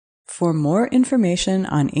For more information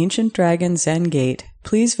on Ancient Dragon Zen Gate,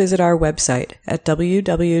 please visit our website at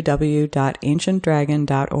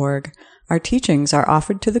www.ancientdragon.org. Our teachings are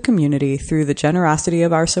offered to the community through the generosity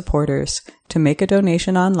of our supporters. To make a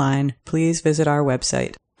donation online, please visit our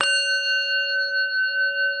website.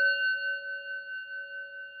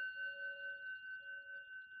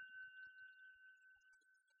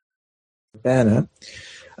 Banna,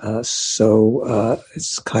 so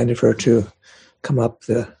it's kind of her to come up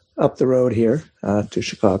the road here to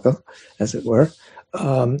Chicago, as it were.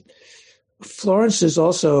 Florence is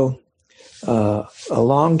also a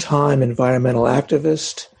long-time environmental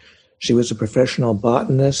activist. She was a professional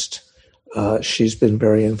botanist. She's been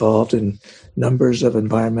very involved in numbers of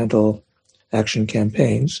environmental action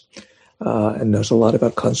campaigns and knows a lot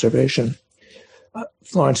about conservation.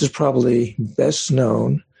 Florence is probably best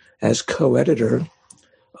known as co-editor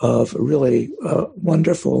of a really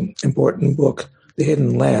wonderful, important book, The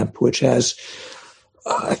Hidden Lamp, which has,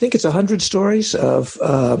 I think it's 100 stories of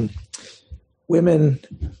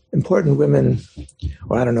important women,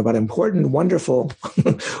 or I don't know about important, wonderful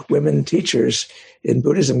women teachers in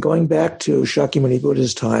Buddhism, going back to Shakyamuni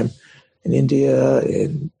Buddha's time in India,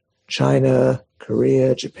 in China,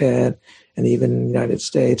 Korea, Japan, and even the United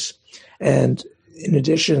States. And in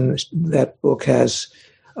addition, that book has,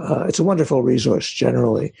 it's a wonderful resource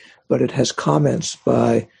generally, but it has comments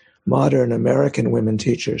by modern American women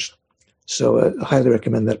teachers. So I highly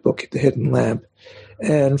recommend that book, The Hidden Lamp.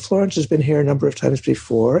 And Florence has been here a number of times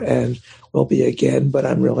before and will be again, but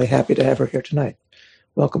I'm really happy to have her here tonight.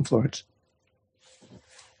 Welcome, Florence.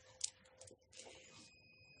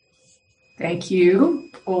 Thank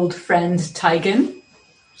you, old friend Taigen.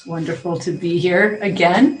 It's wonderful to be here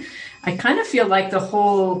again. I kind of feel like the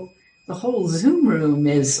whole Zoom room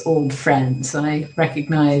is old friends. I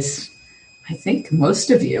recognize, I think, most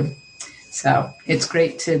of you. So it's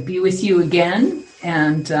great to be with you again.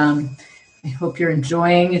 And I hope you're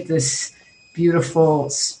enjoying this beautiful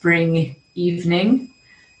spring evening.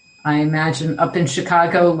 I imagine up in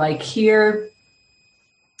Chicago, like here,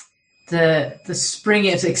 the spring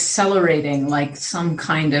is accelerating like some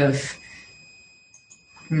kind of,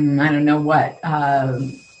 I don't know what,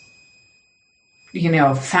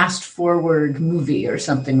 fast forward movie or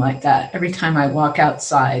something like that. Every time I walk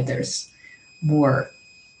outside, there's more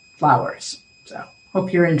flowers. So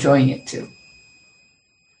hope you're enjoying it too.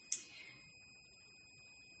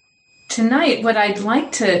 Tonight, what I'd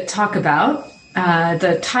like to talk about,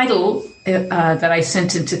 the title that I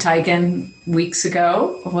sent into Taigen weeks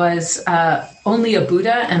ago was Only a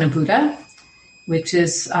Buddha and a Buddha, which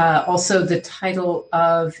is also the title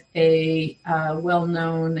of a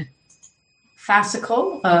well-known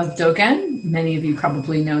fascicle of Dogen. Many of you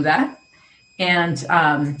probably know that. And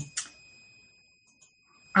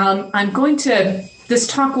this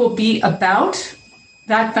talk will be about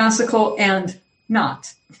that fascicle and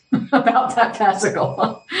not about that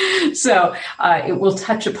fascicle. So it will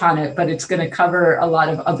touch upon it, but it's going to cover a lot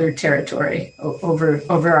of other territory over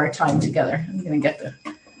our time together. I'm going to get the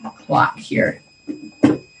clock here.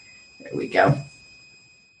 There we go.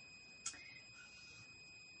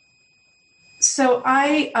 So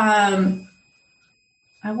I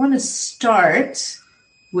want to start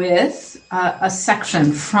with a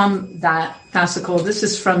section from that fascicle. This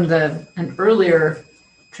is from an earlier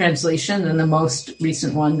translation than the most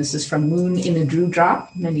recent one. This is from Moon in a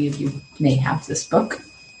Dewdrop. Many of you may have this book.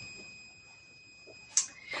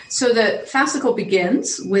 So the fascicle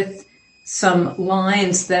begins with some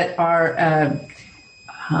lines that are a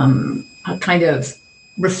kind of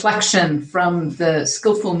reflection from the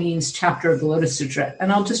Skillful Means chapter of the Lotus Sutra.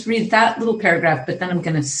 And I'll just read that little paragraph, but then I'm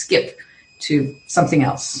going to skip to something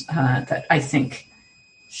else that I think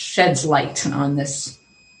sheds light on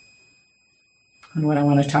what I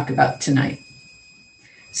want to talk about tonight.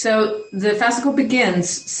 So the fascicle begins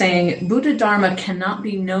saying, Buddha Dharma cannot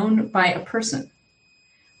be known by a person.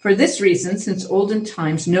 For this reason, since olden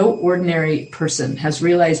times, no ordinary person has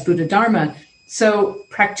realized Buddha Dharma, so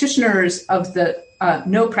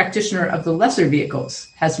no practitioner of the lesser vehicles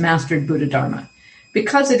has mastered Buddha Dharma.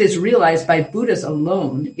 Because it is realized by Buddhas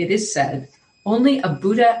alone, it is said, only a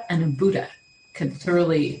Buddha and a Buddha can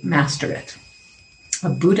thoroughly master it. A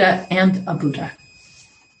Buddha and a Buddha.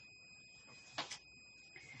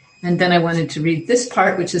 And then I wanted to read this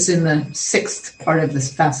part, which is in the 6th part of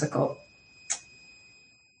this fascicle.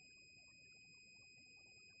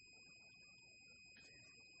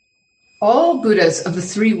 All Buddhas of the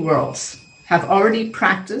 3 worlds have already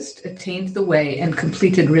practiced, attained the way, and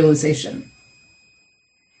completed realization.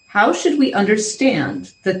 How should we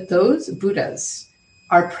understand that those Buddhas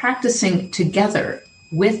are practicing together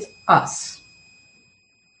with us?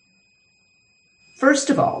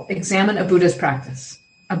 First of all, examine a Buddha's practice.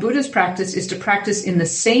 A Buddha's practice is to practice in the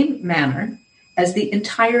same manner as the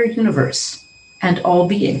entire universe and all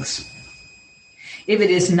beings. If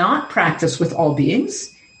it is not practiced with all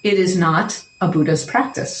beings, it is not a Buddha's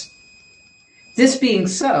practice. This being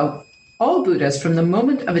so, all Buddhas from the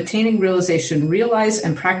moment of attaining realization realize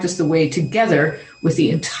and practice the way together with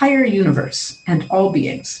the entire universe and all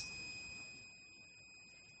beings.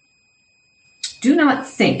 Do not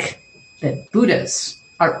think that Buddhas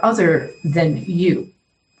are other than you.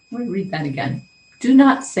 Let me read that again. Do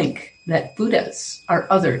not think that Buddhas are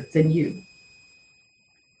other than you.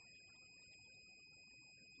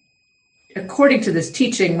 According to this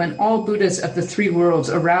teaching, when all Buddhas of the three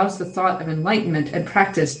worlds arouse the thought of enlightenment and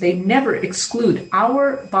practice, they never exclude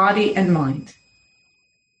our body and mind.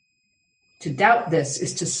 To doubt this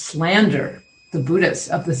is to slander the Buddhas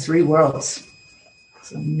of the three worlds.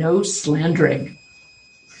 So no slandering.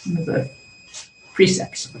 Some of the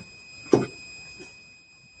precepts.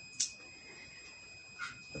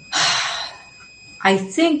 I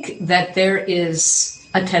think that there is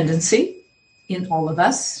a tendency in all of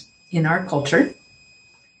us, in our culture,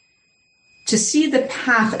 to see the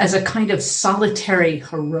path as a kind of solitary,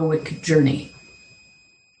 heroic journey,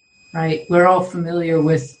 right? We're all familiar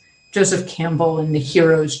with Joseph Campbell and the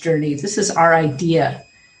hero's journey. This is our idea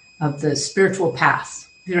of the spiritual path.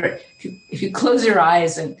 If you close your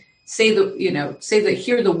eyes and hear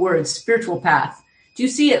the words spiritual path, do you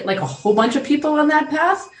see it like a whole bunch of people on that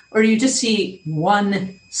path? Or do you just see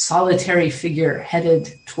one solitary figure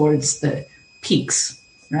headed towards the peaks?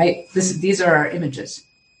 Right? These are our images.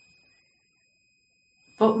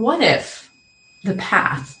 But what if the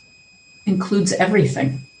path includes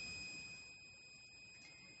everything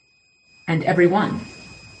and everyone?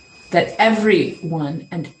 That everyone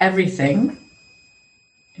and everything,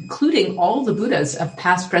 including all the Buddhas of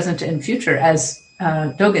past, present, and future, as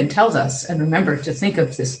Dogen tells us, and remember to think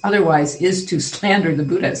of this otherwise is to slander the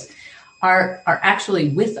Buddhas, are actually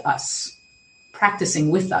with us, practicing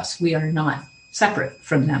with us. We are not separate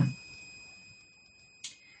from them.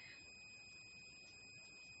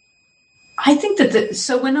 I think that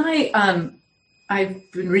so when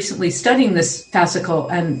I've been recently studying this fascicle,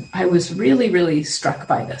 and I was really, really struck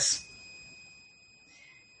by this.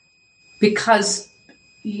 Because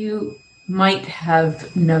you might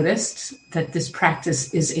have noticed that this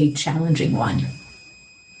practice is a challenging one,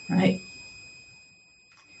 right?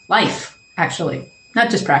 Life, actually,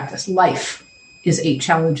 not just practice, life is a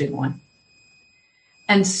challenging one.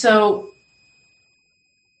 And so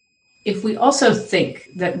if we also think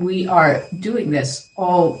that we are doing this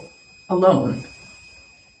all alone,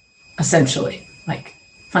 essentially, like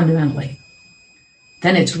fundamentally,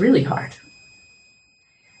 then it's really hard.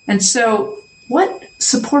 And so what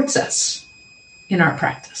supports us in our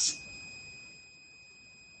practice?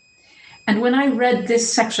 And when I read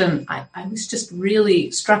this section, I was just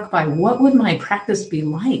really struck by what would my practice be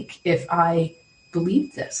like if I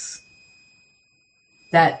believed this?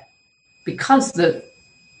 That because the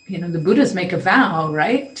Buddhas make a vow,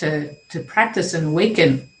 right, to practice and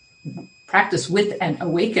awaken, practice with and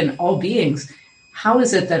awaken all beings, how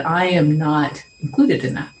is it that I am not included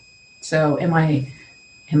in that? So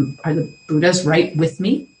are the Buddhas right with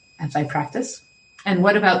me as I practice? And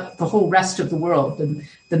what about the whole rest of the world,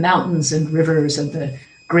 the mountains and rivers and the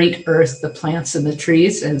great earth, the plants and the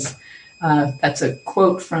trees? As that's a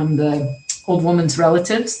quote from the Old Woman's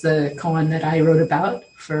Relatives, the koan that I wrote about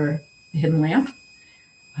for the Hidden Lamp.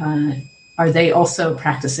 Are they also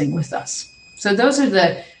practicing with us? So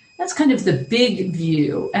that's kind of the big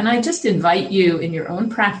view. And I just invite you in your own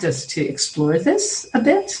practice to explore this a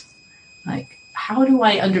bit. Like, how do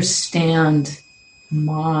I understand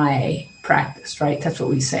my practice, right? That's what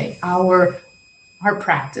we say. Our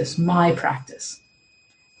practice, my practice.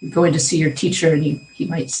 You go in to see your teacher and he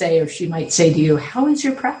might say, or she might say to you, how is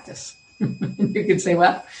your practice? You can say,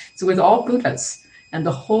 well, it's with all Buddhas and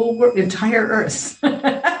the whole entire earth.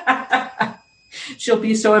 She'll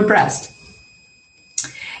be so impressed.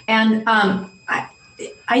 And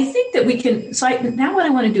I think that we can, now what I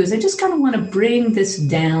want to do is I just kind of want to bring this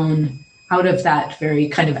down out of that very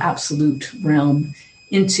kind of absolute realm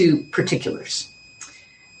into particulars.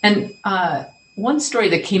 And one story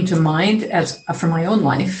that came to mind as for my own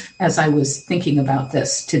life as I was thinking about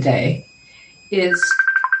this today is,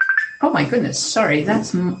 oh my goodness, sorry,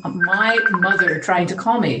 that's my mother trying to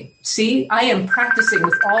call me. See, I am practicing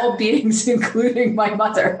with all beings, including my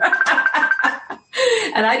mother.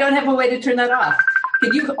 And I don't have a way to turn that off.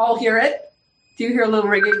 Can you all hear it? Do you hear a little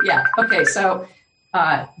ringing? Yeah. Okay, so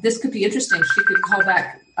this could be interesting. She could call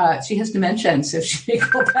back. She has dementia, so she may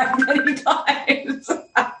call back many times.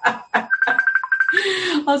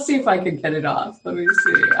 I'll see if I can get it off. Let me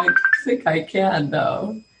see. I think I can,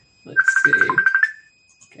 though. Let's see.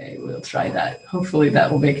 Okay, we'll try that. Hopefully that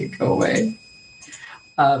will make it go away.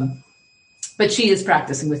 But she is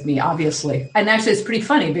practicing with me, obviously. And actually, it's pretty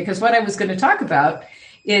funny because what I was going to talk about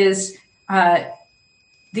is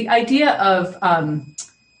the idea of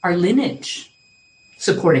our lineage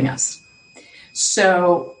supporting us.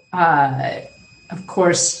 So, of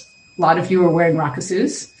course, a lot of you are wearing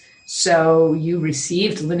rakusus. So you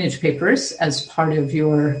received lineage papers as part of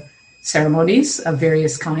your ceremonies of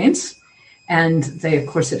various kinds. And they, of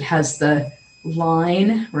course, it has the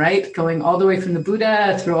line, right, going all the way from the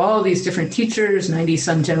Buddha through all these different teachers, 90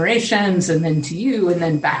 some generations, and then to you, and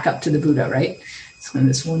then back up to the Buddha, right? It's in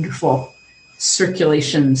this wonderful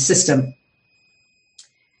circulation system.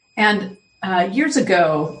 And years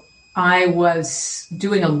ago, I was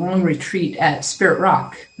doing a long retreat at Spirit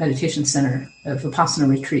Rock Meditation Center, a Vipassana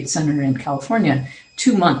retreat center in California,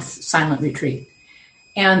 2-month silent retreat.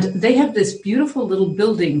 And they have this beautiful little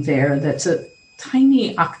building there that's a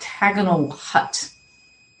tiny octagonal hut.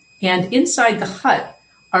 And inside the hut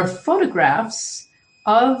are photographs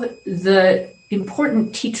of the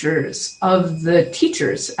important teachers of the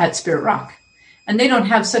teachers at Spirit Rock. And they don't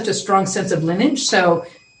have such a strong sense of lineage. So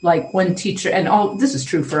like one teacher, and all this is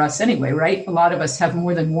true for us anyway, right? A lot of us have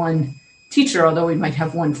more than one teacher, although we might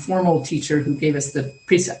have one formal teacher who gave us the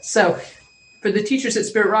precepts. So for the teachers at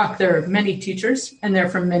Spirit Rock, there are many teachers, and they're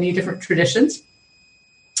from many different traditions.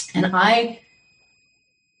 And I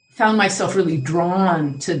found myself really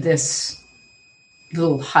drawn to this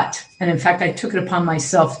little hut. And in fact, I took it upon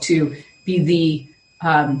myself to be the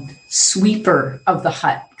sweeper of the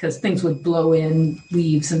hut, because things would blow in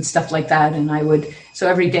leaves and stuff like that. And so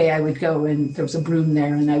every day I would go, and there was a broom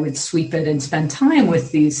there, and I would sweep it and spend time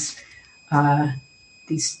with these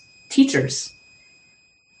teachers.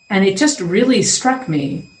 And it just really struck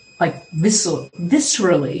me, like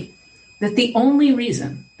viscerally, that the only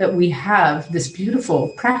reason that we have this beautiful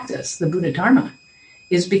practice, the Buddha Dharma,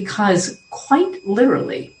 is because quite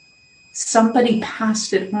literally, somebody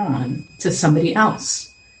passed it on to somebody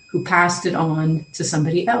else, who passed it on to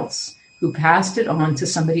somebody else, who passed it on to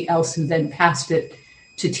somebody else, who then passed it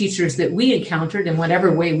to teachers that we encountered in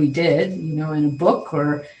whatever way we did, in a book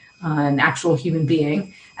or an actual human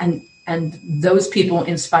being. And those people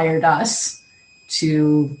inspired us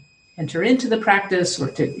to enter into the practice or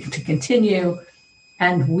to continue.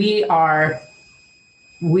 And we are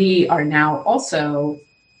now also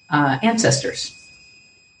ancestors,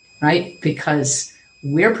 right? Because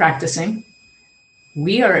we're practicing,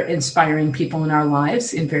 we are inspiring people in our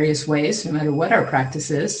lives in various ways, no matter what our practice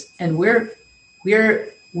is. And we're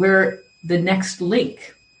the next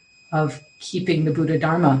link of keeping the Buddha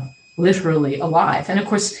Dharma literally alive. And of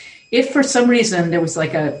course, if for some reason there was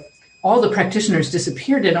all the practitioners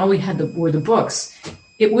disappeared and all we had were the books,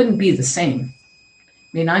 it wouldn't be the same.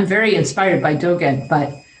 I mean, I'm very inspired by Dogen,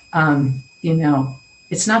 but,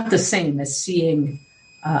 it's not the same as seeing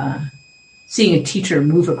a teacher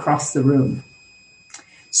move across the room.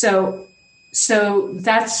 So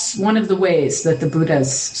that's one of the ways that the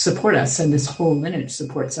Buddhas support us, and this whole lineage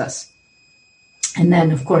supports us. And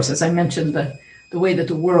then, of course, as I mentioned, the way that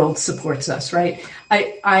the world supports us, right?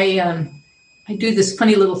 I do this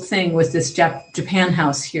funny little thing with this Japan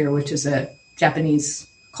House here, which is a Japanese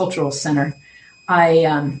cultural center.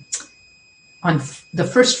 On the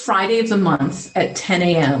first Friday of the month at 10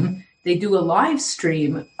 a.m., they do a live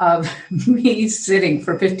stream of me sitting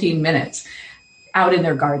for 15 minutes out in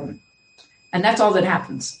their garden. And that's all that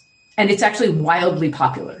happens. And it's actually wildly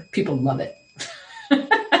popular. People love it.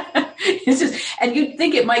 And you'd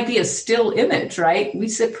think it might be a still image, right? We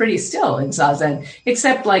sit pretty still in Zazen,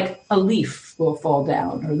 except like a leaf will fall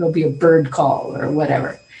down or there'll be a bird call or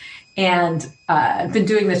whatever. And I've been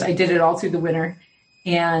doing this. I did it all through the winter.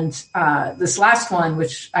 And this last one,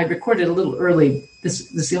 which I recorded a little early,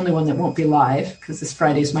 this is the only one that won't be live because this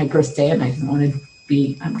Friday is my birthday and I'm going to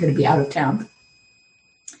be out of town.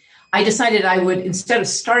 I decided I would, instead of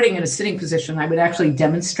starting in a sitting position, I would actually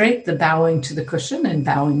demonstrate the bowing to the cushion and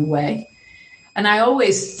bowing away. And I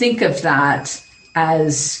always think of that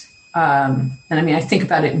as, I think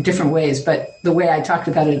about it in different ways, but the way I talked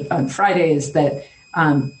about it on Friday is that,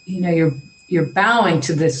 you're bowing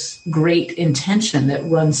to this great intention that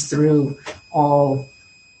runs through all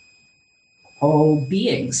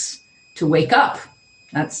beings to wake up.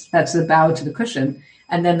 That's the bow to the cushion.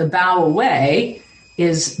 And then the bow away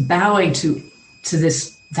is bowing to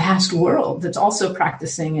this vast world that's also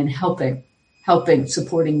practicing and helping,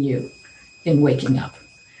 supporting you in waking up.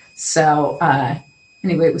 So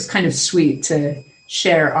anyway, it was kind of sweet to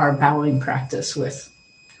share our bowing practice with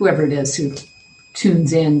whoever it is who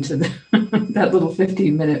tunes in to that little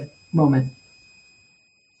 15-minute moment.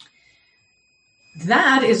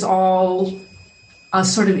 That is all a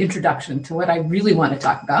sort of introduction to what I really want to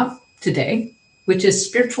talk about today, which is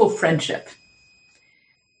spiritual friendship,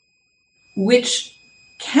 which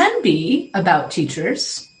can be about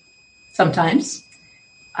teachers sometimes.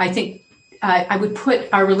 I think I would put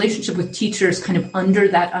our relationship with teachers kind of under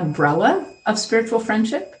that umbrella of spiritual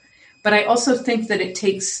friendship, but I also think that it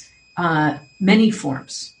takes many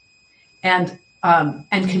forms and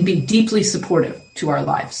can be deeply supportive to our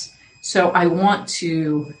lives. So I want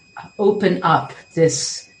to open up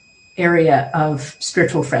this area of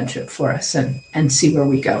spiritual friendship for us and see where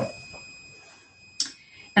we go.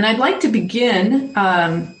 And I'd like to begin.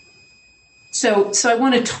 So I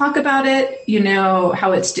want to talk about it.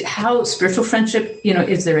 How spiritual friendship.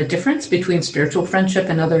 Is there a difference between spiritual friendship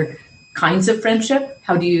and other kinds of friendship?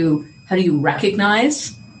 How do you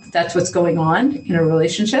recognize that's what's going on in a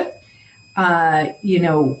relationship? And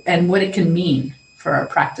what it can mean for our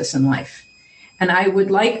practice in life. And I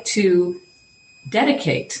would like to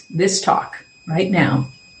dedicate this talk right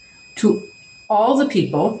now to all the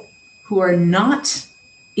people who are not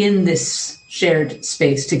in this shared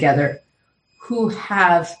space together, who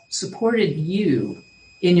have supported you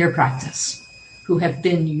in your practice, who have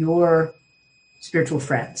been your spiritual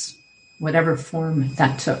friends, whatever form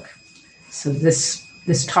that took. So this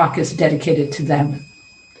talk is dedicated to them,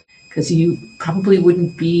 because you probably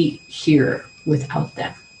wouldn't be here without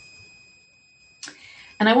them.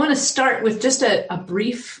 And I want to start with just a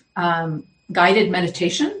brief guided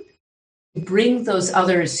meditation to bring those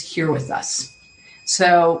others here with us.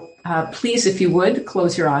 So please, if you would,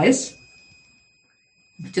 close your eyes.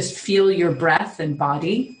 Just feel your breath and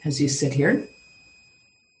body as you sit here.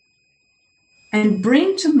 And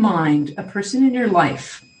bring to mind a person in your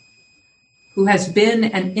life who has been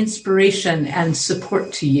an inspiration and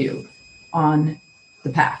support to you on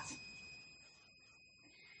the path.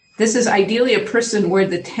 This is ideally a person where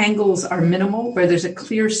the tangles are minimal, where there's a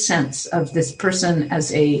clear sense of this person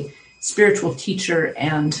as a spiritual teacher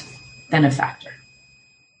and benefactor.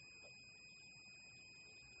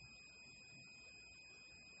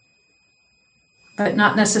 But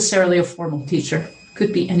not necessarily a formal teacher.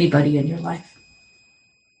 Could be anybody in your life.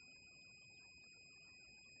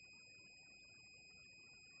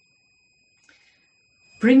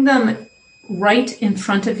 Bring them right in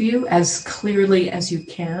front of you as clearly as you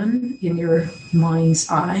can in your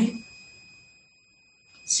mind's eye.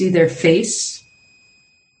 See their face.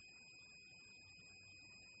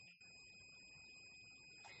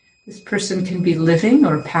 This person can be living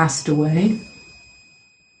or passed away.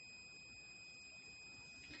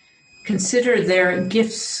 Consider their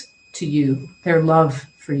gifts to you, their love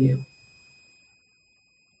for you.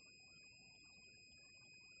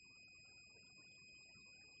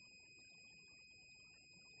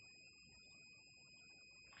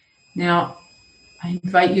 Now, I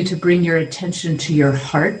invite you to bring your attention to your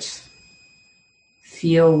heart.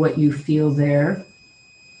 Feel what you feel there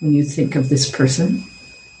when you think of this person.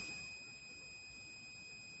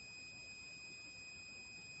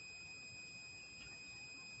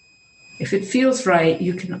 If it feels right,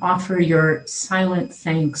 you can offer your silent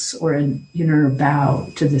thanks or an inner bow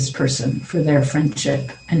to this person for their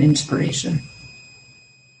friendship and inspiration.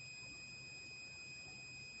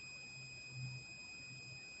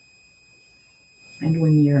 And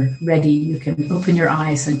when you're ready, you can open your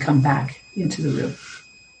eyes and come back into the room.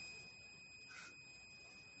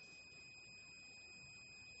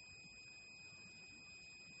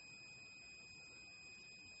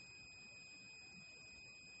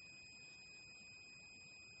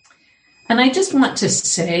 And I just want to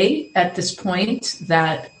say at this point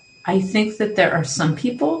that I think that there are some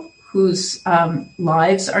people whose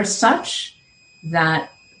lives are such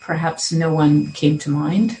that perhaps no one came to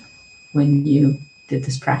mind when you did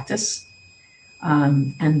this practice,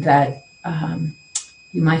 and that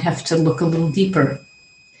you might have to look a little deeper.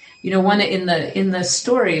 One in the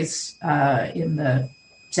stories, in the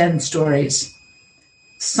Zen stories,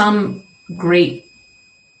 some great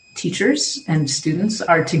teachers and students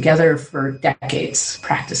are together for decades,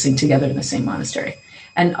 practicing together in the same monastery,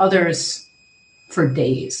 and others for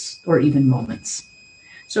days or even moments.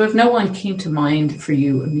 So if no one came to mind for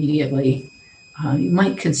you immediately, you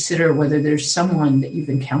might consider whether there's someone that you've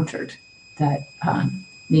encountered that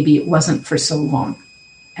maybe it wasn't for so long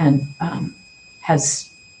and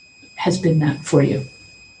has been that for you.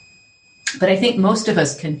 But I think most of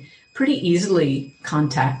us can pretty easily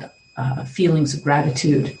contact feelings of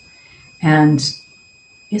gratitude. And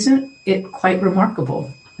isn't it quite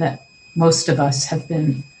remarkable that most of us have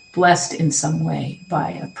been blessed in some way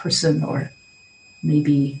by a person or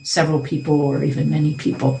maybe several people or even many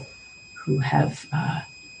people who have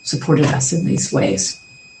supported us in these ways.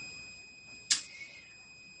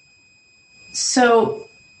 So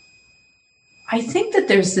I think that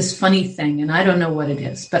there's this funny thing, and I don't know what it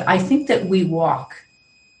is, but I think that we walk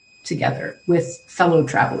together with fellow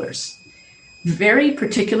travelers, very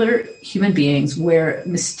particular human beings where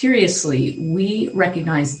mysteriously we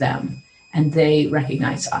recognize them and they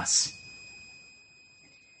recognize us.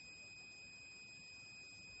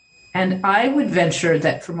 And I would venture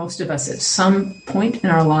that for most of us at some point in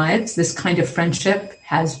our lives, this kind of friendship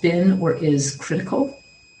has been or is critical.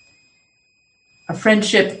 A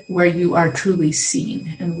friendship where you are truly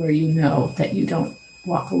seen and where you know that you don't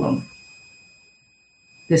walk alone.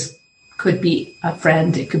 This could be a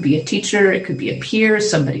friend, it could be a teacher, it could be a peer,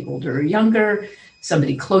 somebody older or younger,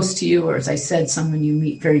 somebody close to you, or as I said, someone you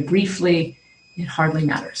meet very briefly. It hardly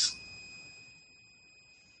matters.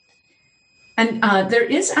 And there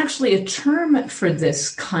is actually a term for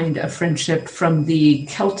this kind of friendship from the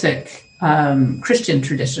Celtic Christian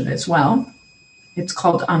tradition as well. It's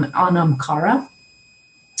called anamkara.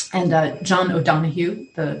 And John O'Donohue,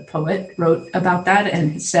 the poet, wrote about that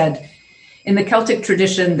and said, in the Celtic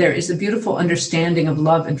tradition, there is a beautiful understanding of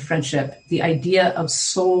love and friendship, the idea of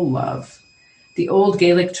soul love. The old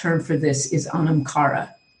Gaelic term for this is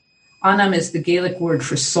anamkara. Anam is the Gaelic word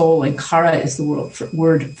for soul, and kara is the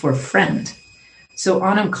word for friend. So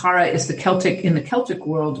anamkara is in the Celtic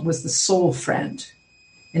world, was the soul friend.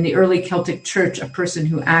 In the early Celtic church, a person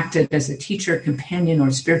who acted as a teacher, companion,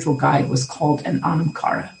 or spiritual guide was called an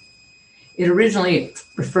anamkara. It originally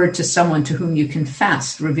referred to someone to whom you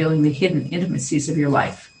confessed, revealing the hidden intimacies of your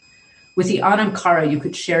life. With the anamkara, you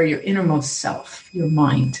could share your innermost self, your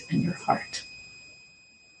mind, and your heart.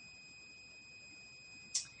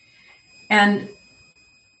 And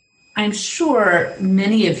I'm sure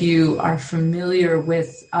many of you are familiar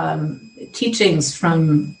with teachings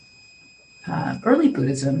from early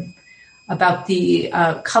Buddhism about the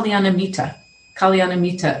Kalyanamitta.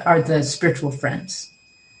 Kalyanamitta are the spiritual friends.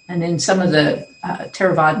 And in some of the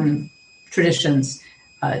Theravadan traditions,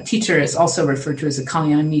 teacher is also referred to as a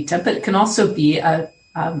Kalyanamitta, but it can also be a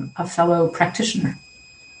fellow practitioner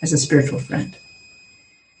as a spiritual friend.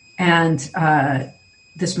 And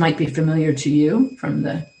this might be familiar to you from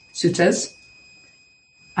the suttas.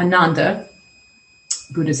 Ananda,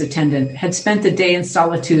 Buddha's attendant, had spent the day in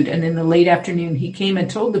solitude, and in the late afternoon he came and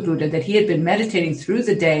told the Buddha that he had been meditating through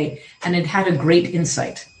the day and had had a great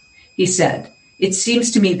insight. He said, "It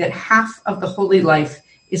seems to me that half of the holy life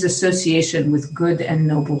is association with good and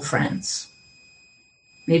noble friends."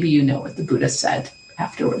 Maybe you know what the Buddha said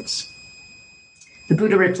afterwards. The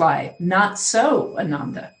Buddha replied, "Not so,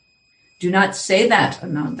 Ananda. Do not say that,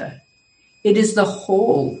 Ananda. It is the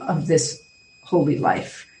whole of this holy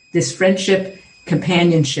life, this friendship,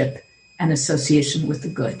 companionship, and association with the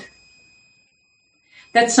good."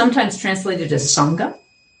 That's sometimes translated as Sangha,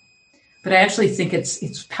 but I actually think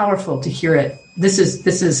it's powerful to hear it. This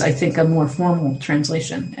is, I think, a more formal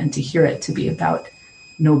translation, and to hear it to be about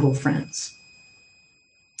noble friends.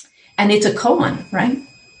 And it's a koan, right?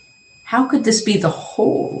 How could this be the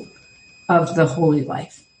whole of the holy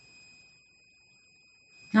life?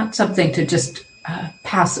 Not something to just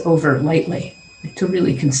pass over lightly, to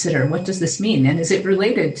really consider, what does this mean? And is it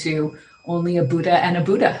related to only a Buddha and a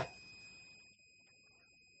Buddha?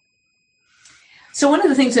 So one of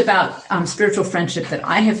the things about spiritual friendship that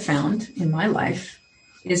I have found in my life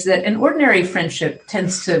is that an ordinary friendship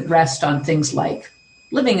tends to rest on things like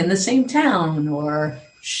living in the same town, or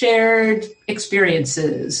shared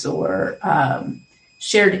experiences, or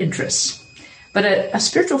shared interests. But a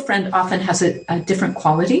spiritual friend often has a different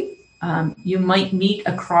quality. You might meet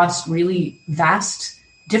across really vast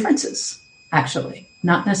differences, actually,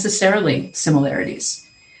 not necessarily similarities.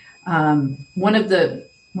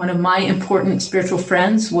 One of my important spiritual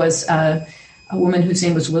friends was a woman whose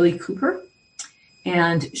name was Willie Cooper.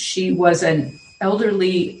 And she was an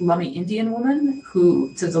elderly Lummi Indian woman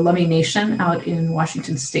to the Lummi Nation out in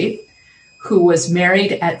Washington State, who was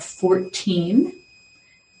married at 14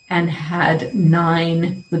 and had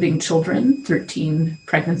 9 living children, 13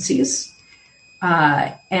 pregnancies,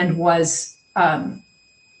 and was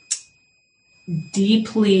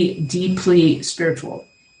deeply, deeply spiritual.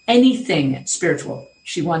 Anything spiritual,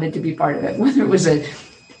 she wanted to be part of it, whether it was a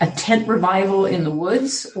tent revival in the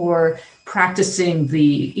woods or practicing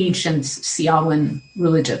the ancient Siawan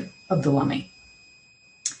religion of the Lummi.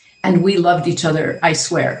 And we loved each other, I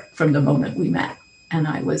swear, from the moment we met. And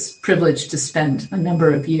I was privileged to spend a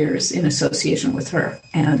number of years in association with her.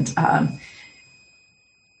 And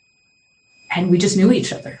we just knew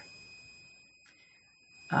each other.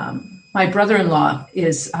 my brother-in-law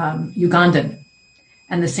is Ugandan,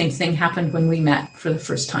 and the same thing happened when we met for the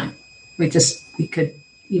first time. We could,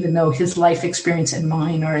 even though his life experience and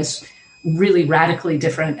mine are as really radically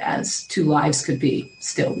different as two lives could be,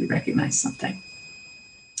 still we recognize something.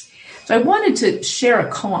 So I wanted to share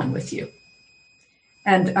a koan with you.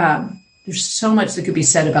 And there's so much that could be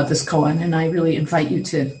said about this koan, and I really invite you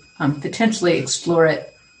to potentially explore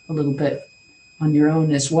it a little bit on your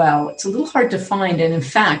own as well. It's a little hard to find, and in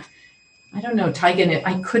fact, I don't know, Taigen,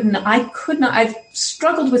 I could not, I've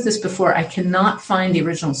struggled with this before. I cannot find the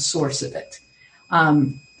original source of it.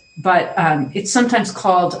 But it's sometimes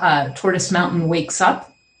called Tortoise Mountain Wakes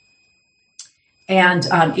Up. And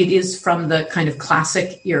it is from the kind of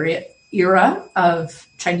classic era of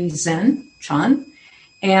Chinese Zen, Chan.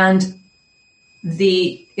 And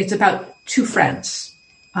it's about two friends,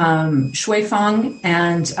 Shuifang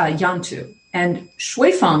and Yantu. And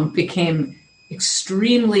Shuifang became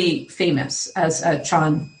extremely famous as a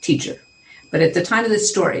Chan teacher. But at the time of this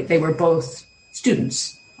story, they were both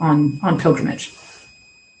students on pilgrimage.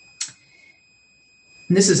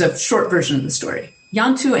 And this is a short version of the story.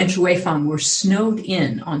 Yantu and Shuifang were snowed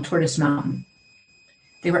in on Tortoise Mountain.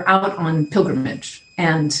 They were out on pilgrimage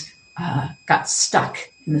and got stuck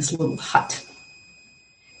in this little hut.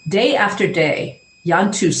 Day after day,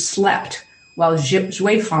 Yantu slept while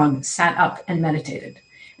Shuifang sat up and meditated.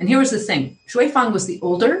 And here was the thing. Shuifang was the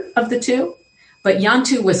older of the two, but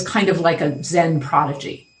Yantu was kind of like a Zen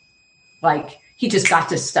prodigy. Like, he just got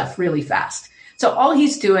to stuff really fast. So all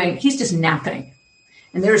he's doing, he's just napping.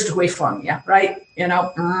 And there's Shuifang, yeah, right?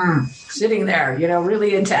 Sitting there,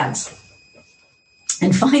 really intense.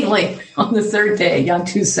 And finally, on the third day,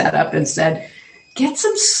 Yantu sat up and said, "Get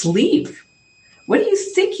some sleep. What do you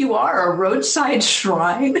think you are, a roadside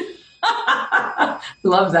shrine?"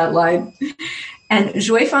 Love that line. And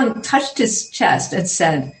Shuifang touched his chest and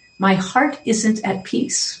said, "My heart isn't at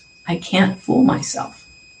peace. I can't fool myself."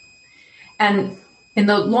 And in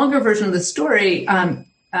the longer version of the story,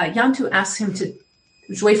 Yantu asks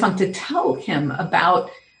Shuifang to tell him about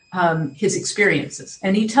his experiences.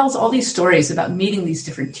 And he tells all these stories about meeting these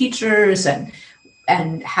different teachers and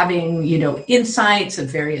having, insights of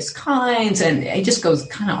various kinds. And it just goes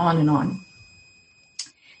kind of on and on.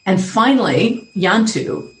 And finally,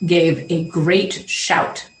 Yantu gave a great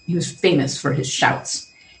shout. He was famous for his shouts.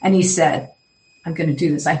 And he said, "I'm going to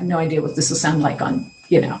do this. I have no idea what this will sound like on,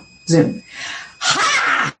 Zoom.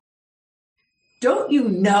 Ha! Don't you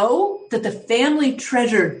know that the family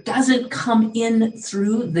treasure doesn't come in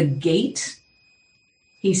through the gate?"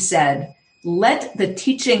 He said, "Let the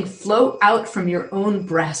teaching flow out from your own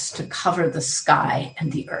breast to cover the sky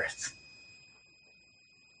and the earth."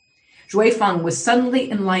 Shuifang was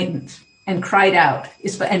suddenly enlightened and cried out,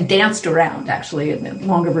 and danced around, actually, in the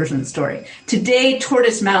longer version of the story. "Today,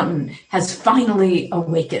 Tortoise Mountain has finally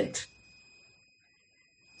awakened."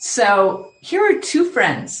 So here are two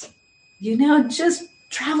friends, just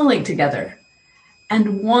traveling together.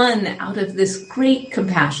 And one, out of this great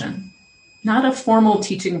compassion, not a formal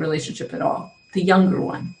teaching relationship at all, the younger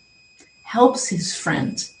one, helps his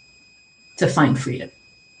friend to find freedom,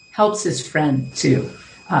 helps his friend to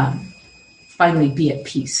finally be at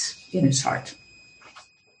peace in his heart.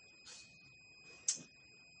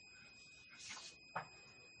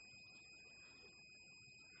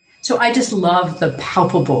 So I just love the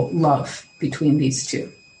palpable love between these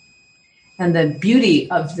two. And the beauty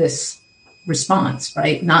of this response,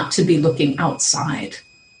 right? Not to be looking outside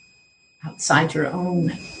your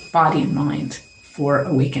own body and mind for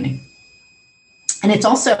awakening. And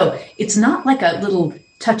it's not like a little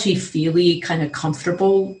touchy-feely kind of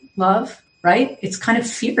comfortable love, right? It's kind of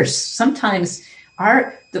fierce. Sometimes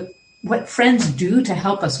what friends do to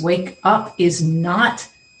help us wake up is not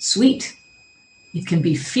sweet. It can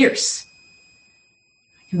be fierce.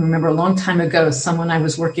 I can remember a long time ago, someone I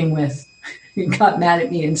was working with got mad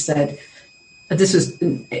at me and said, this was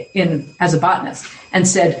as a botanist, and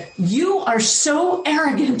said, "You are so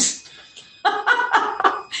arrogant."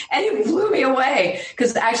 And it blew me away,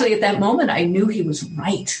 because actually at that moment, I knew he was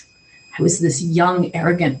right. I was this young,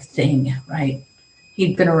 arrogant thing, right?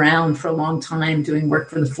 He'd been around for a long time doing work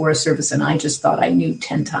for the Forest Service, and I just thought I knew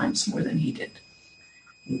 10 times more than he did.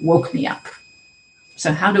 It woke me up.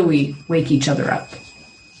 So how do we wake each other up?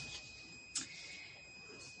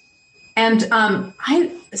 And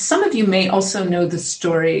some of you may also know the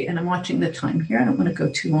story, and I'm watching the time here, I don't want to go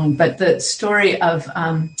too long, but the story of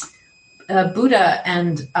Buddha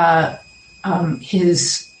and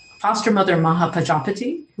his foster mother,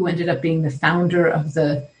 Mahapajapati, who ended up being the founder of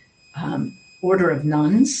the order of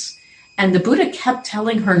nuns. And the Buddha kept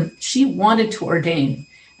telling her she wanted to ordain.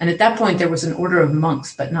 And at that point, there was an order of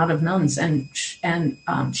monks, but not of nuns. And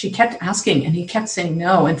she kept asking, and he kept saying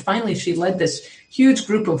no. And finally, she led this huge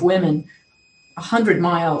group of women 100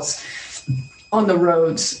 miles on the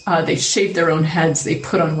roads. They shaved their own heads, they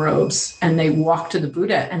put on robes, and they walked to the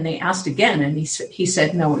Buddha, and they asked again, and he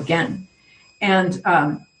said no again. And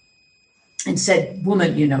said,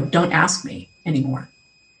 woman, don't ask me anymore.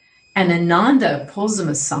 And Ananda pulls him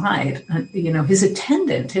aside, his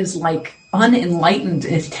attendant, his like unenlightened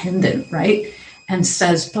attendant, right? And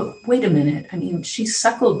says, but wait a minute. I mean, she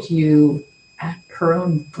suckled you at her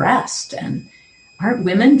own breast, and aren't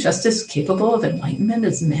women just as capable of enlightenment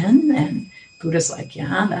as men? And Buddha's like,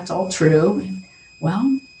 yeah, that's all true. And,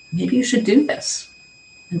 well, maybe you should do this.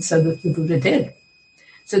 And so the Buddha did.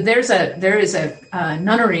 So there is a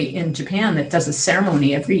nunnery in Japan that does a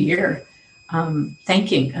ceremony every year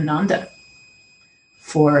thanking Ananda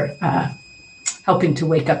for helping to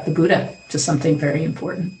wake up the Buddha to something very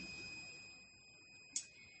important.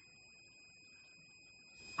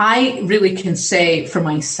 I really can say for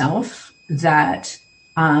myself that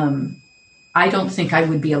I don't think I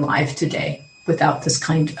would be alive today without this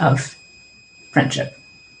kind of friendship.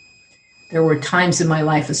 There were times in my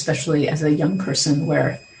life, especially as a young person,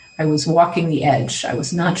 where I was walking the edge. I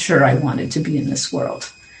was not sure I wanted to be in this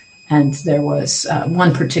world. And there was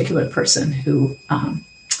one particular person who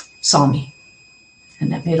saw me,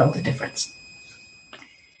 and that made all the difference.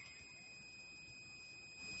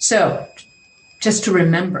 So just to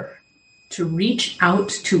remember to reach out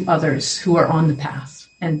to others who are on the path.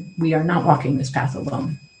 And we are not walking this path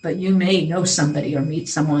alone, but you may know somebody or meet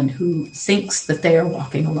someone who thinks that they are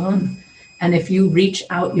walking alone. And if you reach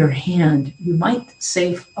out your hand, you might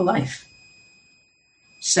save a life.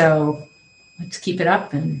 So let's keep it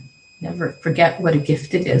up and never forget what a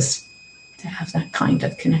gift it is to have that kind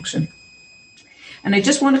of connection. And I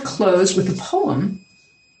just want to close with a poem.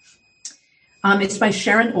 It's by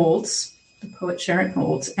Sharon Olds, the poet Sharon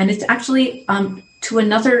Olds, and it's actually to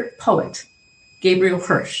another poet, Gabriel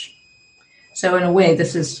Hirsch. So in a way,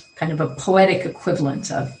 this is kind of a poetic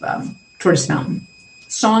equivalent of Tortoise Mountain.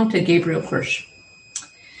 Song to Gabriel Hirsch.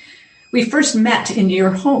 We first met in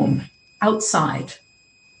your home, outside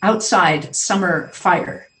summer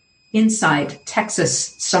fire, inside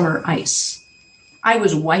Texas summer ice. I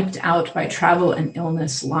was wiped out by travel and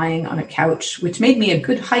illness lying on a couch, which made me a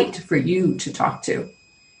good height for you to talk to.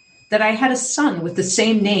 That I had a son with the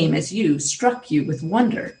same name as you struck you with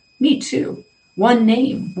wonder. Me too. One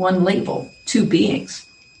name, one label, two beings.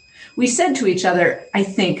 We said to each other, I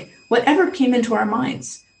think, whatever came into our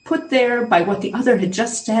minds, put there by what the other had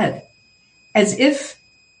just said, as if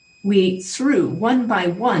we threw one by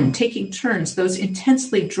one, taking turns, those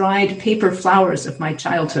intensely dried paper flowers of my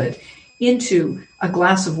childhood into a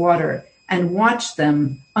glass of water and watched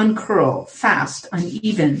them uncurl fast,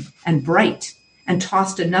 uneven, and bright, and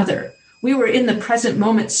tossed another. We were in the present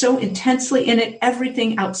moment so intensely in it,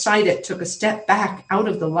 everything outside it took a step back out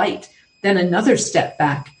of the light, then another step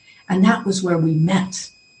back, and that was where we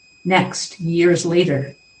met. Next, years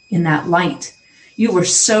later, in that light, you were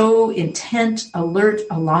so intent, alert,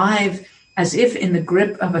 alive, as if in the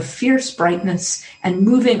grip of a fierce brightness and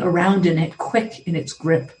moving around in it, quick in its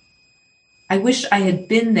grip. I wish I had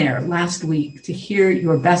been there last week to hear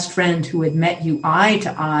your best friend who had met you eye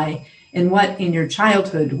to eye in what in your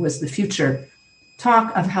childhood was the future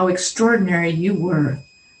talk of how extraordinary you were,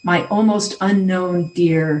 my almost unknown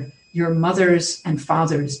dear, your mother's and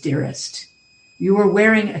father's dearest. You were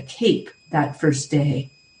wearing a cape that first day,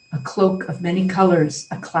 a cloak of many colors,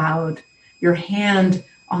 a cloud, your hand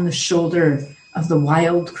on the shoulder of the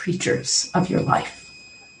wild creatures of your life.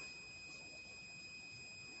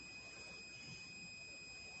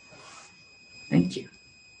 Thank you.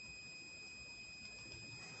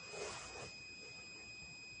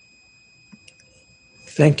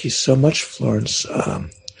 Thank you so much, Florence,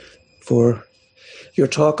 for your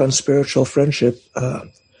talk on spiritual friendship.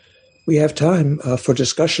 We have time for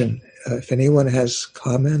discussion. If anyone has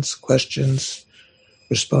comments, questions,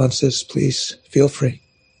 responses, please feel free.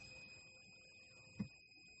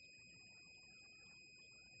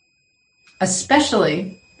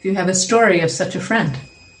 Especially if you have a story of such a friend.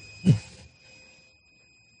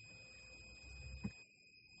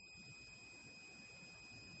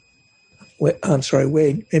 I'm sorry,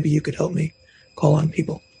 Wade, maybe you could help me call on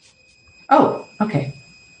people. Oh, okay.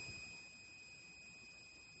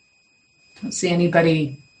 Don't see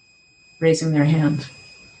anybody raising their hand.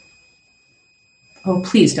 Oh,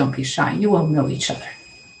 please don't be shy. You all know each other.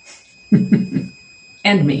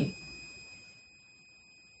 And me.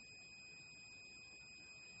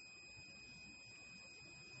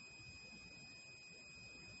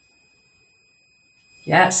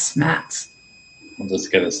 Yes, Matt. We'll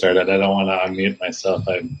just get it started. I don't want to unmute myself.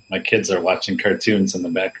 My kids are watching cartoons in the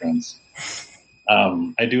backgrounds.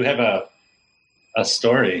 I do have a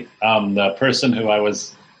story. The person who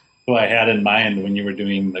I had in mind when you were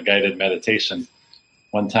doing the guided meditation,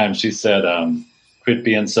 one time she said, quit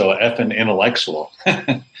being so effing intellectual.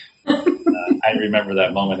 I remember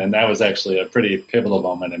that moment, and that was actually a pretty pivotal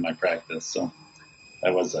moment in my practice. So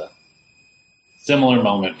that was a similar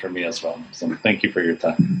moment for me as well. So thank you for your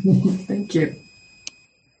time. Thank you.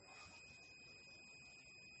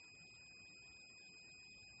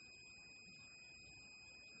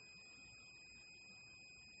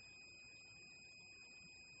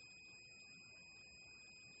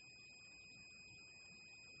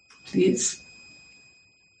 Please.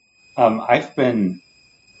 I've been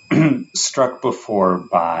struck before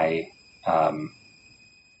by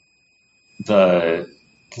the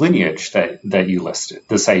lineage that you listed.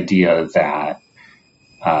 This idea that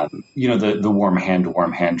the warm hand to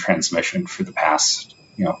warm hand transmission for the past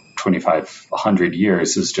 2,500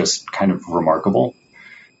 years is just kind of remarkable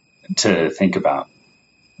to think about.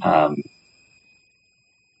 And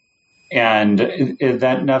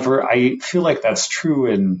that never, I feel like that's true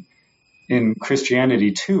in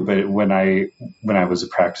Christianity too, but when I was a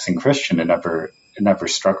practicing Christian, it never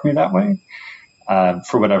struck me that way.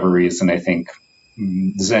 For whatever reason, I think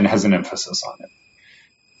Zen has an emphasis on it.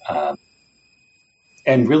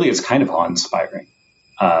 And really it's kind of awe-inspiring.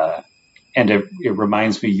 And it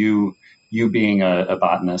reminds me, you being a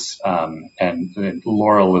botanist, and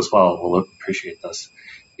Laurel as well will appreciate this.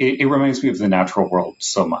 It reminds me of the natural world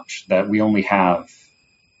so much, that we only have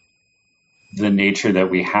the nature that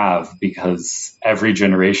we have because every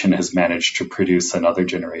generation has managed to produce another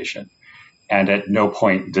generation. And at no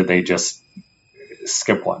point did they just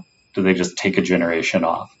skip one. Did they just take a generation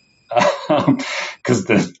off? Because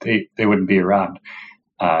they wouldn't be around.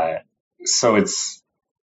 So it's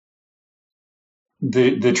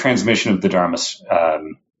the transmission of the Dharma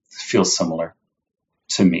feels similar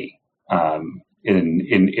to me.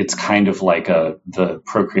 It's kind of like the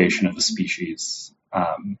procreation of a species,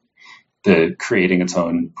 the creating its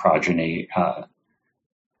own progeny.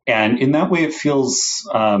 And in that way, it feels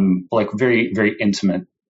like very, very intimate,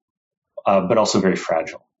 but also very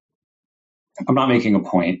fragile. I'm not making a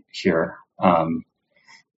point here,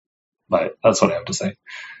 but that's what I have to say.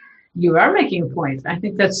 You are making a point. I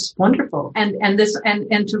think that's wonderful. And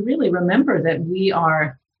to really remember that we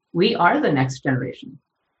are the next generation.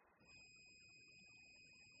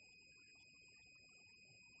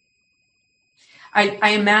 I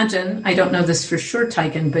imagine, I don't know this for sure,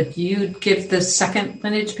 Taigen, but you'd give the second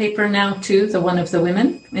lineage paper now to the one of the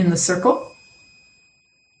women in the circle?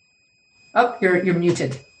 Oh, you're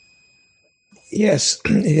muted. Yes,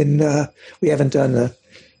 we haven't done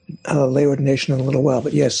a lay ordination in a little while,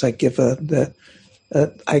 but yes, I give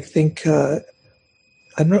I think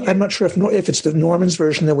I'm not sure if it's the Norman's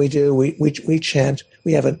version that we do. We chant.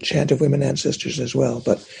 We have a chant of women ancestors as well,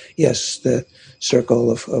 but yes, the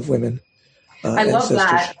circle of women. I love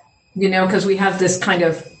that, because we have this kind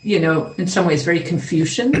of, in some ways very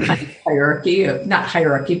Confucian kind of hierarchy, not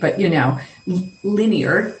hierarchy, but,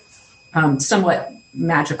 linear, somewhat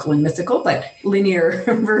magical and mythical, but linear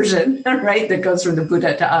version, right, that goes from the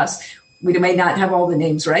Buddha to us. We may not have all the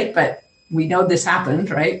names right, but we know this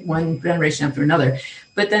happened, right, one generation after another.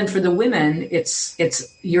 But then for the women, it's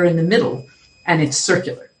you're in the middle, and it's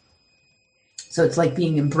circular. So it's like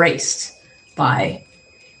being embraced by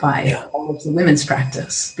all of the women's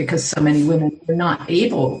practice, because so many women are not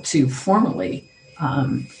able to formally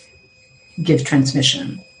give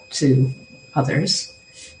transmission to others.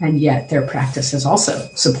 And yet their practice has also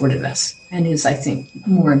supported us and is, I think,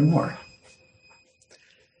 more and more.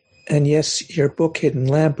 And yes, your book, Hidden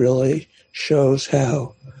Lamp, really shows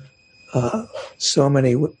how so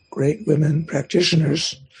many great women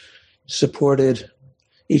practitioners supported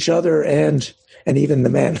each other and even the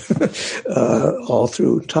men all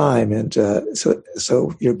through time. And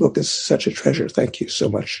so your book is such a treasure. Thank you so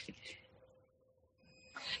much.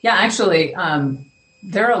 Yeah, actually,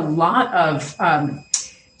 there are a lot of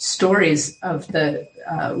stories of the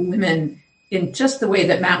women in just the way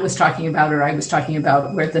that Matt was talking about, or I was talking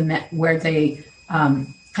about, where they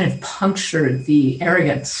kind of punctured the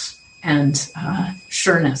arrogance and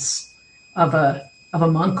sureness of a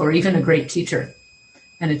monk or even a great teacher.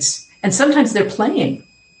 And sometimes they're playing.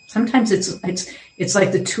 Sometimes it's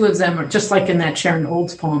like the two of them are just like in that Sharon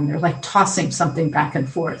Olds poem. They're like tossing something back and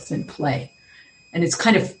forth in play, and it's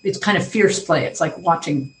kind of fierce play. It's like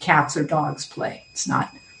watching cats or dogs play. It's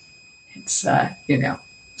not. It's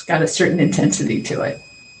it's got a certain intensity to it.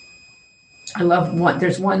 I love one.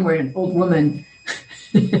 There's one where an old woman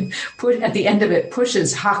at the end of it,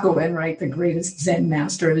 pushes Hakuin, right, the greatest Zen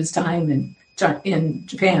master of his time in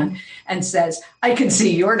Japan, and says, "I can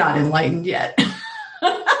see you're not enlightened yet."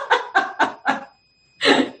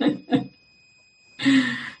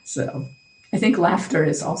 So I think laughter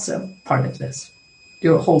is also part of this.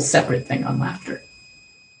 Do a whole separate thing on laughter.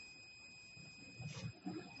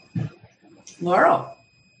 Laurel.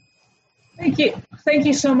 Thank you. Thank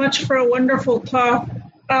you so much for a wonderful talk.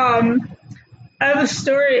 I have a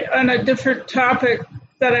story on a different topic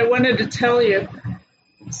that I wanted to tell you.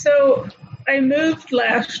 So I moved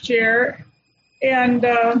last year, and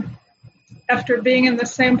after being in the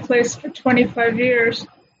same place for 25 years,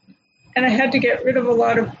 and I had to get rid of a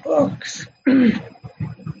lot of books.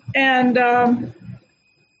 And a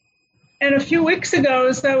few weeks ago,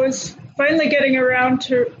 as I was finally getting around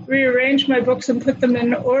to rearrange my books and put them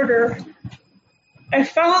in order, I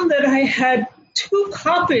found that I had 2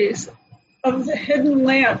 copies of The Hidden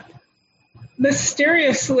Lamp.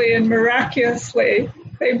 Mysteriously and miraculously,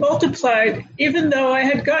 they multiplied, even though I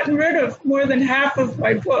had gotten rid of more than half of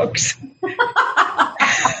my books.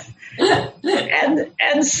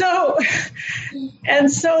 and so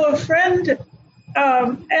a friend,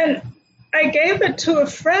 and I gave it to a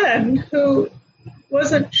friend who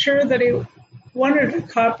wasn't sure that he wanted a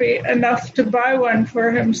copy enough to buy one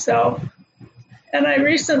for himself. And I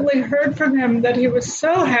recently heard from him that he was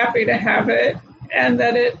so happy to have it, and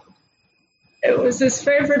that it was his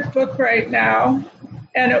favorite book right now,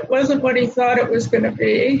 and it wasn't what he thought it was going to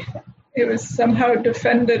be. He was somehow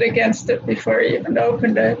defended against it before he even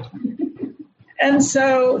opened it. And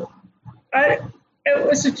so it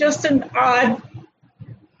was just an odd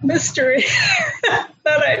mystery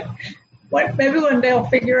that maybe one day I'll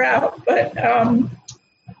figure out. But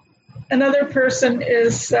another person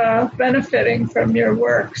is benefiting from your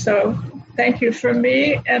work. So thank you from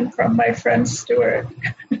me and from my friend Stuart.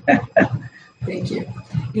 Thank you.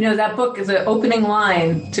 You know, that book, the opening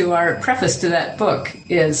line to our preface to that book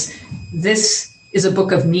is, "This is a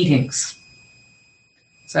book of meetings."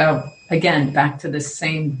 So again, back to this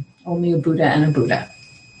same, only a Buddha and a Buddha.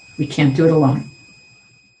 We can't do it alone.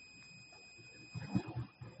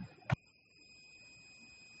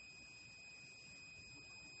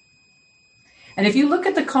 And if you look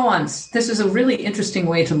at the koans, this is a really interesting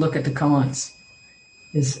way to look at the koans,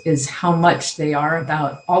 is how much they are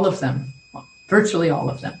about, all of them, virtually all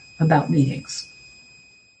of them, about meetings.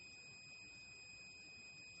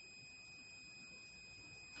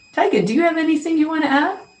 Taigen, do you have anything you want to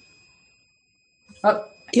add?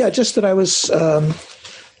 Yeah, just that I was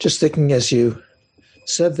just thinking as you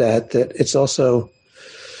said that it's also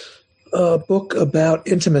a book about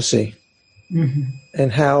intimacy. Mm-hmm.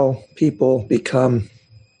 And how people become,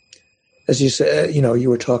 as you said, you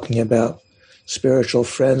were talking about spiritual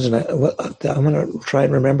friends, and I'm going to try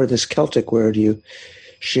and remember this Celtic word you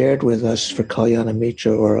shared with us for Kalyana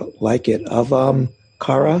Mitra, or like it, avam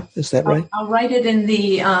kara. Is that right? I'll write it in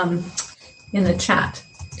the chat.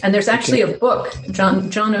 And there's actually a book.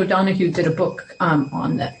 John O'Donoghue did a book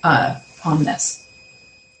on this.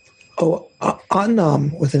 Oh,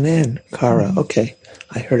 anam with an N, kara. Mm-hmm. Okay,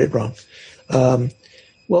 I heard it wrong.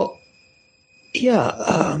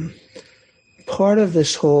 Part of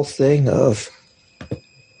this whole thing of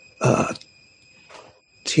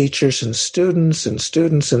teachers and students and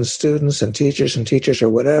students and students and teachers or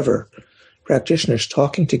whatever, practitioners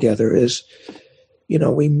talking together is,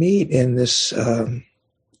 we meet in this,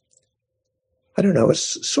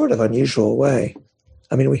 it's sort of unusual way.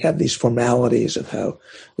 I mean, we have these formalities of how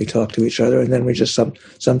we talk to each other, and then we just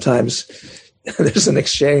sometimes there's an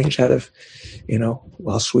exchange out of,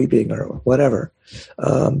 while sweeping or whatever.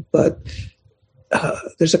 But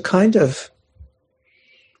there's a kind of,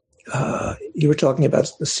 you were talking about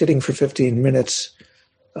sitting for 15 minutes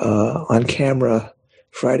on camera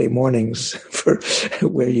Friday mornings for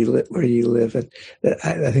where you live. And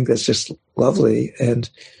I think that's just lovely. And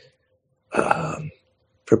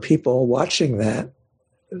for people watching that,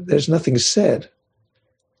 there's nothing said,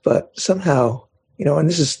 but somehow, and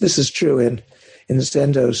this is true in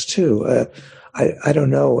Zendos too. I don't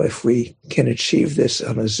know if we can achieve this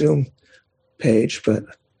on a Zoom page, but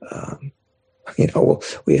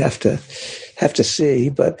we have to see.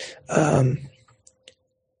 But I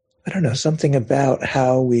don't know, something about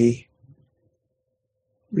how we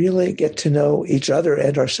really get to know each other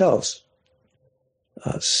and ourselves.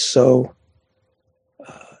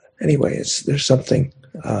 Anyway, there's something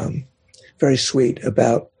very sweet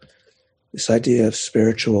about this idea of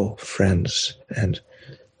spiritual friends, and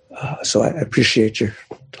so I appreciate your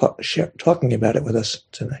talking about it with us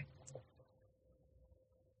tonight.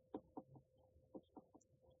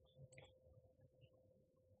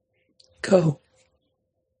 Go.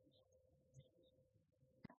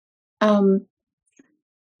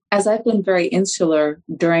 As I've been very insular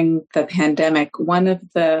during the pandemic, one of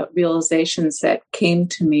the realizations that came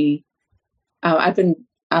to me, I've been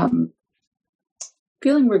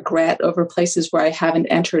feeling regret over places where I haven't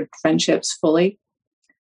entered friendships fully.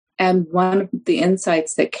 And one of the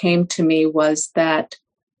insights that came to me was that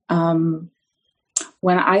when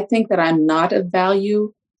I think that I'm not of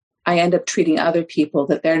value, I end up treating other people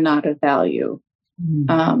that they're not of value.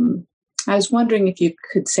 Mm. I was wondering if you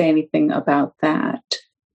could say anything about that.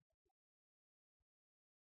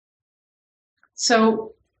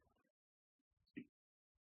 So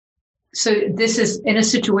this is in a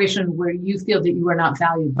situation where you feel that you are not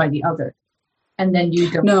valued by the other, and then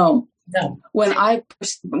you don't. No. When I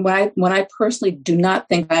personally do not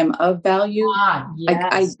think I'm of value,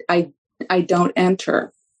 yes. I don't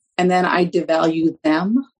enter, and then I devalue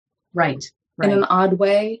them. Right. In an odd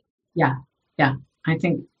way. Yeah. I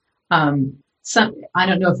think I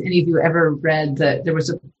don't know if any of you ever read there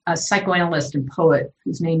was a psychoanalyst and poet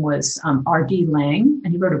whose name was R.D. Laing,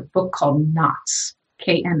 and he wrote a book called Knots,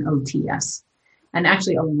 Knots. And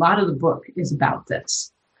actually a lot of the book is about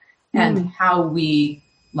this and how we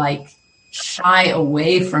shy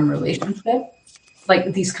away from relationship,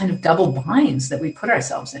 like these kind of double binds that we put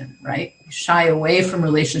ourselves in, right? We shy away from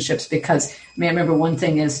relationships because, I remember one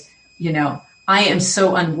thing is, I am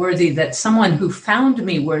so unworthy that someone who found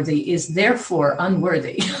me worthy is therefore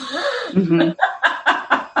unworthy. Mm-hmm.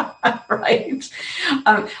 Right?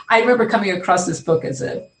 I remember coming across this book as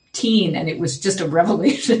a teen, and it was just a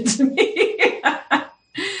revelation to me.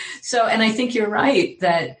 And I think you're right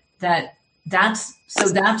that's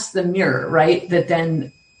the mirror, right? That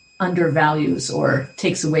then undervalues or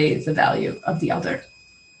takes away the value of the other.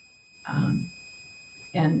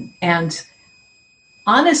 And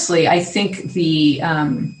honestly, I think the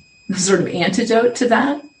sort of antidote to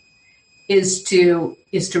that is to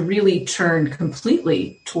really turn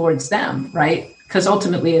completely towards them, right? Because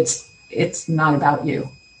ultimately it's not about you,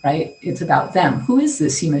 right? It's about them. Who is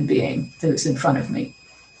this human being that is in front of me?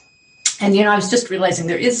 And, I was just realizing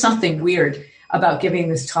there is something weird about giving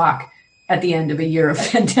this talk at the end of a year of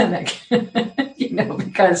pandemic,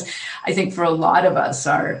 because I think for a lot of us,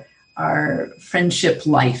 our friendship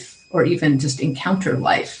life or even just encounter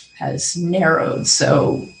life has narrowed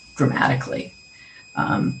so dramatically.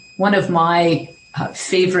 One of my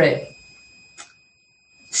favorite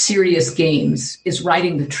serious games is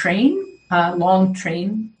riding the train, long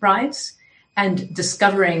train rides, and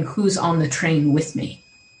discovering who's on the train with me,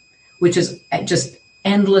 which is just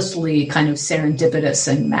endlessly kind of serendipitous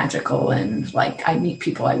and magical. And I meet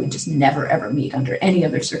people I would just never, ever meet under any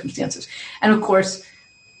other circumstances. And of course,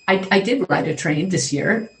 I did ride a train this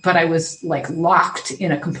year, but I was locked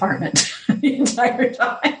in a compartment the entire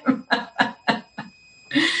time.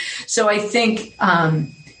 So I think,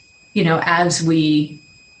 as we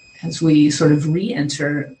sort of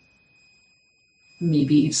re-enter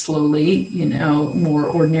maybe slowly, more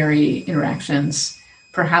ordinary interactions,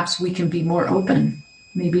 perhaps we can be more open,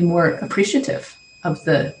 maybe more appreciative of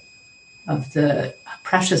the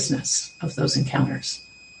preciousness of those encounters.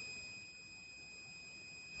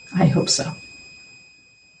 I hope so.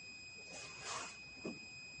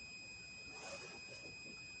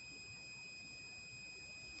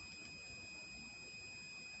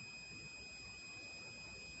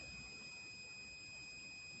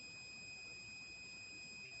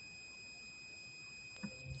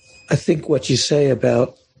 I think what you say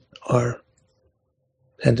about our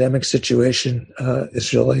pandemic situation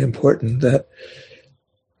is really important, that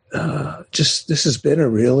this has been a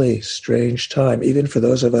really strange time, even for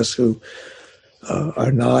those of us who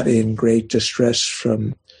are not in great distress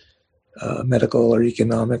from medical or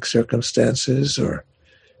economic circumstances, or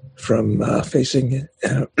from facing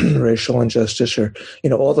racial injustice, or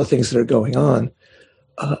all the things that are going on.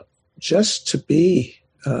 Just to be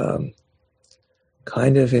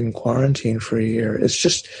kind of in quarantine for a year, it's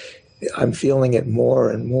just, I'm feeling it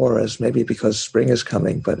more and more, as maybe because spring is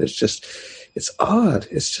coming, but it's odd.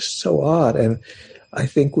 It's just so odd. And I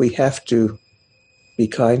think we have to be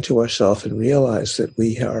kind to ourselves and realize that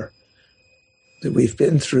we've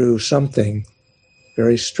been through something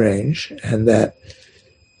very strange, and that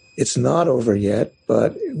it's not over yet,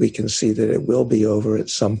 but we can see that it will be over at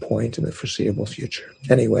some point in the foreseeable future.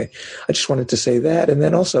 Anyway, I just wanted to say that. And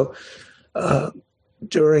then also,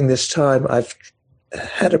 during this time, I've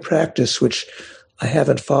had a practice which I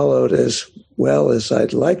haven't followed as well as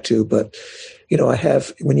I'd like to, but I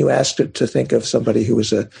have. When you asked it to think of somebody who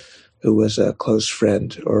was a close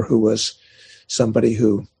friend, or who was somebody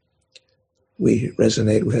who we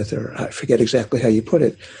resonate with, or I forget exactly how you put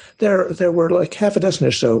it. There were like half a dozen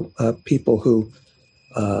or so people who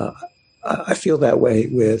I feel that way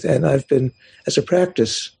with, and I've been, as a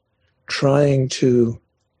practice, trying to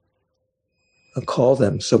call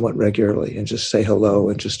them somewhat regularly and just say hello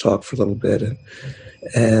and just talk for a little bit,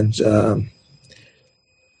 and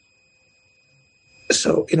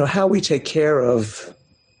so how we take care of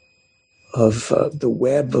the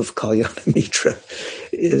web of Kalyana Mitra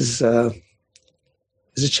is a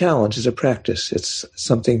challenge, is a practice. It's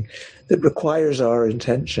something that requires our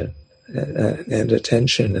intention and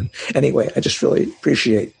attention. And anyway, I just really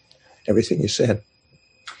appreciate everything you said.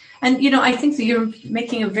 And, I think that you're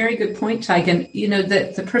making a very good point, Taigen.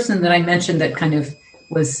 The person that I mentioned that kind of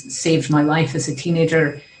saved my life as a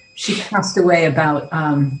teenager, she passed away about,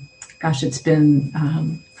 it's been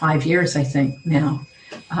 5 years, I think, now.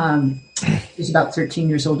 She's about 13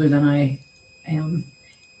 years older than I am.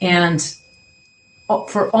 And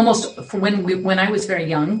for when I was very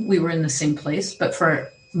young, we were in the same place, but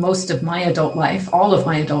for most of my adult life, all of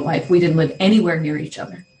my adult life, we didn't live anywhere near each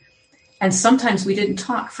other. And sometimes we didn't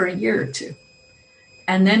talk for a year or two.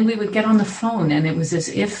 And then we would get on the phone, and it was as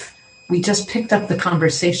if we just picked up the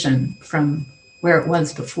conversation from where it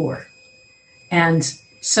was before. And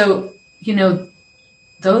so,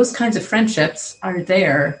 those kinds of friendships are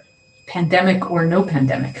there, pandemic or no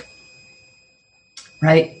pandemic,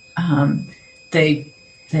 right?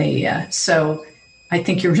 So I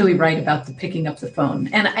think you're really right about the picking up the phone.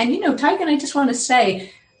 And Taigen, I just want to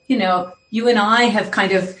say, you and I have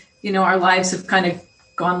kind of, our lives have kind of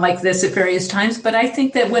gone like this at various times. But I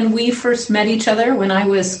think that when we first met each other, when I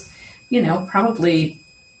was, probably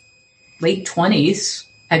late 20s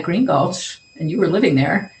at Green Gulch, and you were living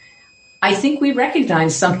there, I think we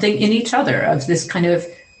recognized something in each other of this kind of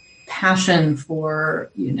passion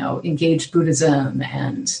for, engaged Buddhism.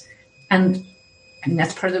 And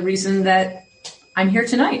that's part of the reason that I'm here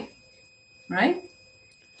tonight, right?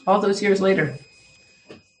 All those years later.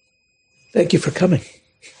 Thank you for coming.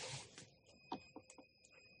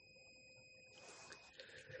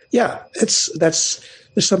 Yeah, there's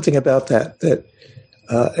something about that,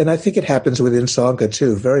 and I think it happens within Sangha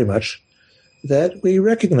too, very much, that we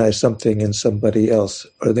recognize something in somebody else,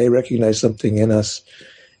 or they recognize something in us.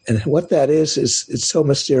 And what that is it's so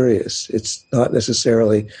mysterious. It's not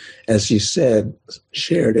necessarily, as you said,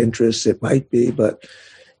 shared interests. It might be, but,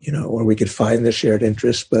 or we could find the shared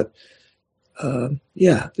interest, but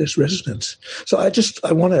there's resonance. So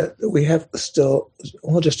we have still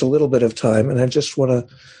just a little bit of time, and I just want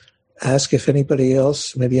to ask if anybody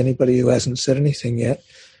else, maybe anybody who hasn't said anything yet,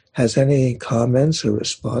 has any comments or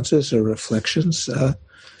responses or reflections.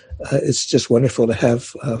 It's just wonderful to have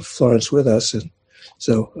Florence with us, and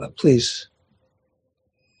so please.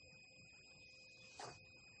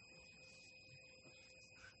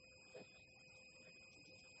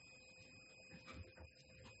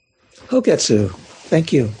 Hogetsu,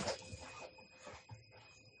 thank you.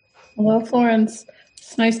 Hello, Florence.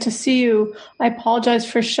 It's nice to see you. I apologize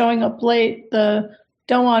for showing up late. The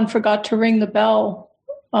Doan forgot to ring the bell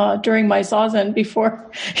during my zazen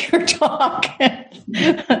before your talk.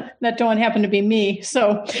 That Doan happened to be me.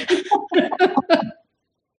 So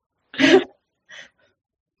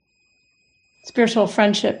spiritual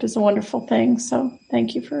friendship is a wonderful thing. So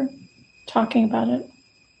thank you for talking about it.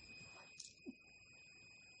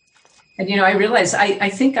 And, I realized I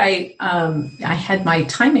think I had my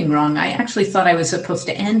timing wrong. I actually thought I was supposed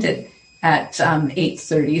to end it at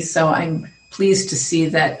 8:30. So I'm pleased to see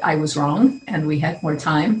that I was wrong and we had more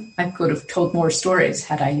time. I could have told more stories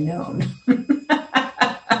had I known.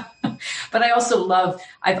 But I also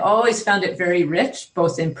I've always found it very rich,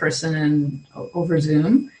 both in person and over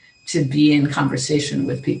Zoom, to be in conversation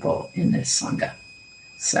with people in this Sangha.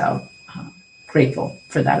 So grateful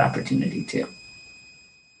for that opportunity too.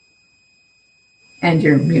 And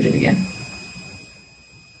you're muted again.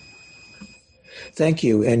 Thank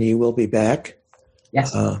you. And you will be back.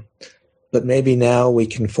 Yes. But maybe now we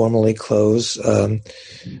can formally close.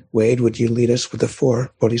 Wade, would you lead us with the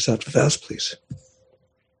 4 Bodhisattva vows, please?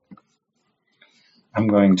 I'm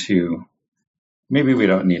going to, maybe we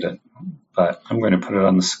don't need it, but I'm going to put it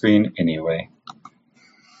on the screen anyway.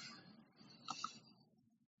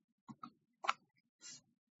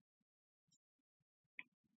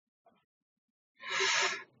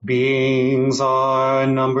 Beings are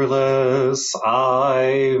numberless,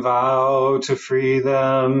 I vow to free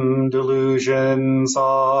them. Delusions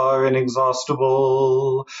are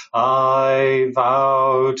inexhaustible, I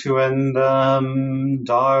vow to end them.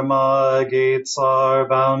 Dharma gates are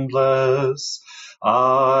boundless,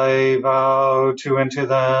 I vow to enter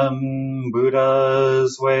them.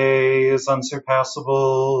 Buddha's way is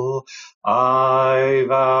unsurpassable. I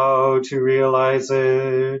vow to realize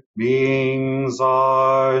it. Beings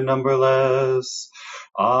are numberless.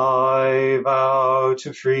 I vow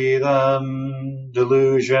to free them.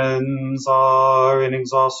 Delusions are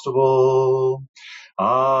inexhaustible.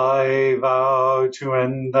 I vow to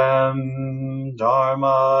end them.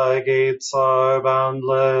 Dharma gates are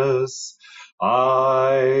boundless.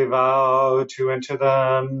 I vow to enter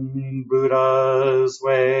them. Buddha's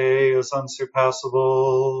way is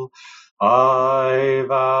unsurpassable. I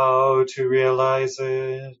vow to realize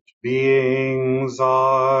it. Beings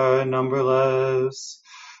are numberless.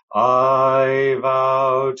 I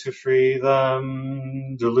vow to free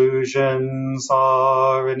them. Delusions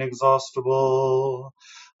are inexhaustible.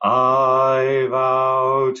 I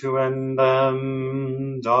vow to end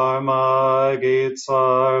them. Dharma gates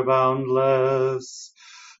are boundless.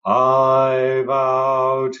 I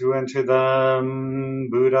vow to enter them.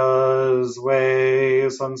 Buddha's way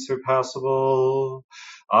is unsurpassable.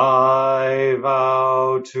 I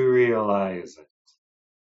vow to realize it.